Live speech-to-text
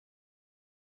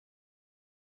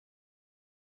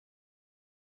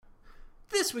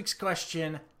This week's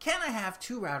question, can I have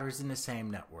two routers in the same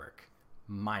network?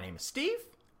 My name is Steve.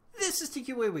 This is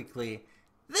TQA Weekly.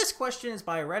 This question is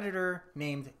by a Redditor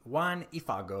named Juan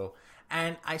Ifago,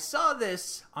 and I saw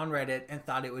this on Reddit and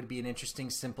thought it would be an interesting,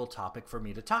 simple topic for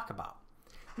me to talk about.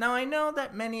 Now, I know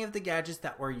that many of the gadgets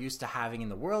that we're used to having in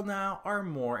the world now are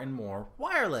more and more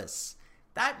wireless.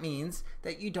 That means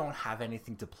that you don't have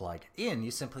anything to plug in.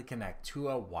 You simply connect to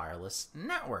a wireless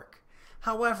network.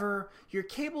 However, your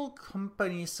cable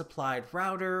company supplied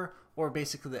router, or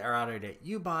basically the router that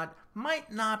you bought,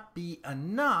 might not be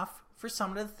enough for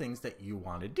some of the things that you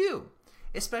want to do,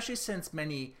 especially since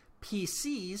many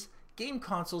PCs, game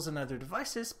consoles, and other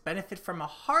devices benefit from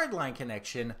a hardline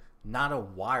connection, not a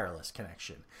wireless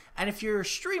connection. And if you're a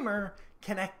streamer,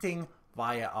 connecting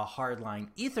via a hardline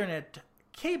Ethernet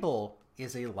cable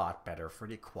is a lot better for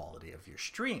the quality of your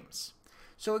streams.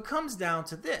 So it comes down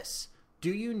to this.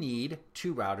 Do you need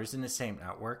two routers in the same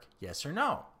network? Yes or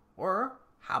no? Or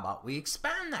how about we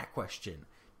expand that question?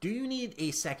 Do you need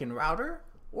a second router,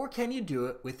 or can you do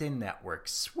it with a network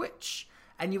switch?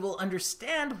 And you will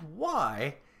understand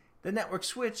why the network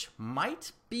switch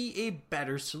might be a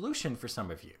better solution for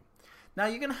some of you. Now,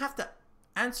 you're going to have to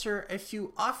answer a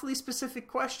few awfully specific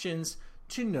questions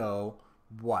to know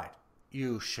what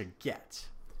you should get.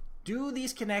 Do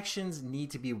these connections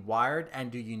need to be wired, and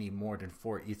do you need more than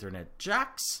 4 Ethernet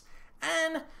jacks?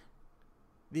 And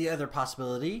the other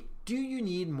possibility, do you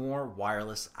need more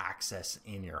wireless access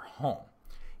in your home?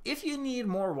 If you need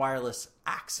more wireless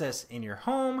access in your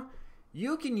home,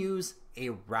 you can use a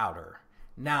router.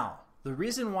 Now, the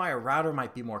reason why a router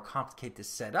might be more complicated to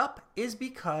set up is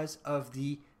because of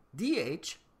the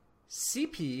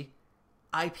DHCP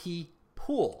IP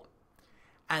pool.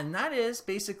 And that is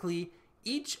basically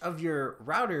each of your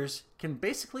routers can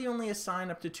basically only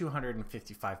assign up to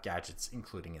 255 gadgets,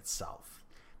 including itself.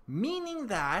 Meaning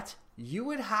that you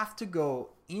would have to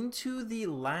go into the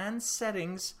LAN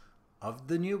settings of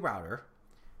the new router,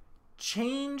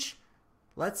 change,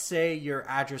 let's say your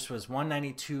address was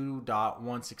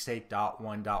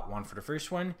 192.168.1.1 for the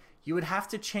first one. You would have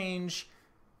to change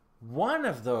one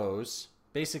of those,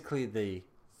 basically the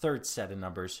third set of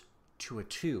numbers, to a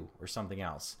 2 or something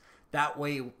else. That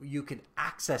way you could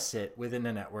access it within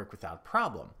the network without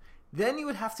problem. Then you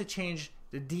would have to change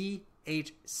the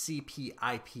DHCP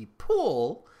IP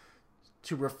pool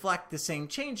to reflect the same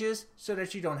changes so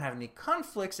that you don't have any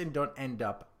conflicts and don't end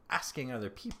up asking other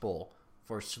people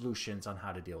for solutions on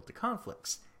how to deal with the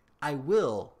conflicts. I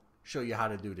will show you how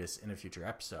to do this in a future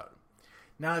episode.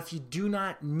 Now, if you do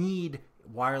not need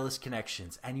wireless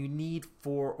connections and you need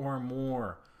 4 or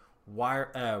more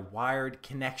wired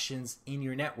connections in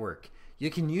your network, you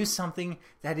can use something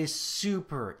that is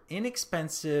super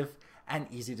inexpensive and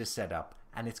easy to set up,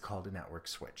 and it's called a network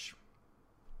switch.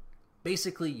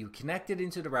 Basically, you connect it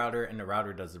into the router and the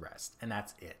router does the rest, and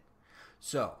that's it.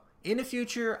 So in the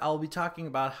future, I'll be talking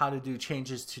about how to do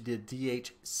changes to the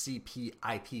DHCP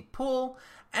IP pool,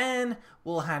 and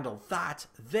we'll handle that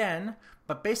then.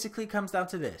 But basically, it comes down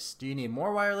to this. Do you need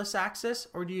more wireless access,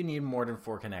 or do you need more than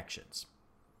 4 connections?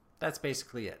 That's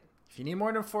basically it. If you need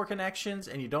more than 4 connections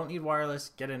and you don't need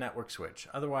wireless, get a network switch.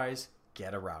 Otherwise,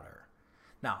 get a router.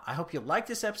 Now, I hope you liked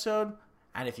this episode.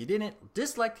 And if you didn't,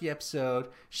 dislike the episode,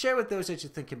 share with those that you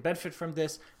think can benefit from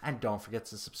this, and don't forget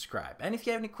to subscribe. And if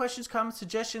you have any questions, comments,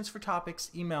 suggestions for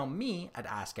topics, email me at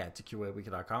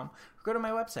ask@tqaweekly.com, or go to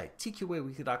my website,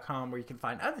 tqaweekly.com, where you can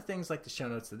find other things like the show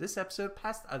notes of this episode,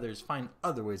 past others, find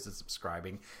other ways of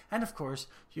subscribing, and of course,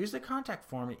 use the contact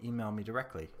form and email me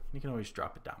directly. You can always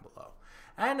drop it down below.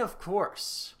 And of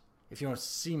course, if you want to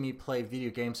see me play video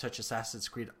games such as Assassin's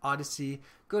Creed Odyssey,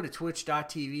 go to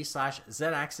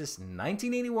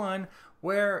twitch.tv/zaxis1981,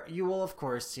 where you will, of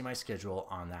course, see my schedule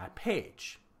on that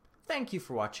page. Thank you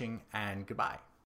for watching, and goodbye.